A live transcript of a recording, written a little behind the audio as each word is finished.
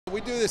We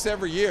do this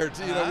every year.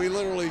 You know, we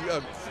literally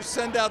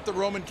send out the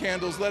Roman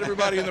candles, let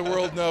everybody in the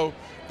world know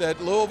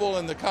that Louisville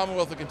and the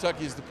Commonwealth of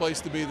Kentucky is the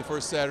place to be the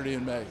first Saturday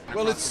in May.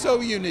 Well, it's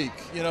so unique.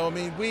 You know, I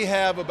mean, we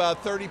have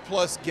about 30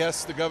 plus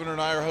guests the governor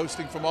and I are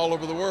hosting from all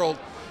over the world,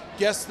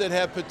 guests that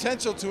have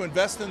potential to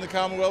invest in the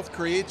Commonwealth,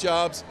 create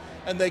jobs,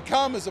 and they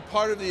come as a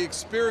part of the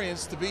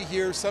experience to be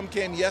here. Some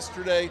came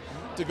yesterday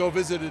to go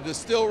visit a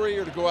distillery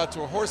or to go out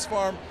to a horse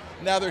farm.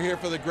 Now they're here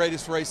for the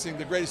greatest racing,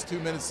 the greatest 2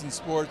 minutes in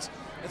sports.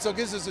 And so it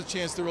gives us a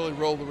chance to really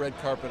roll the red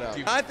carpet out.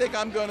 I think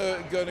I'm going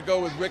to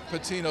go with Rick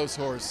Pitino's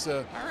horse,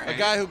 a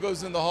guy who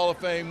goes in the Hall of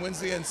Fame, wins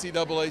the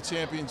NCAA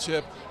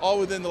championship, all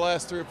within the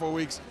last 3 or 4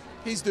 weeks.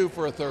 He's due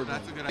for a third one.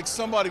 Like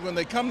somebody, when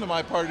they come to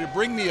my party, to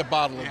bring me a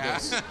bottle of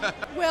this.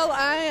 Well,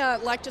 I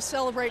like to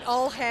celebrate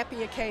all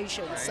happy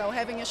occasions, so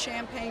having a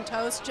champagne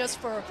toast just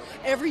for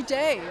every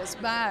day is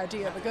my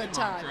idea of a good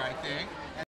time. I think.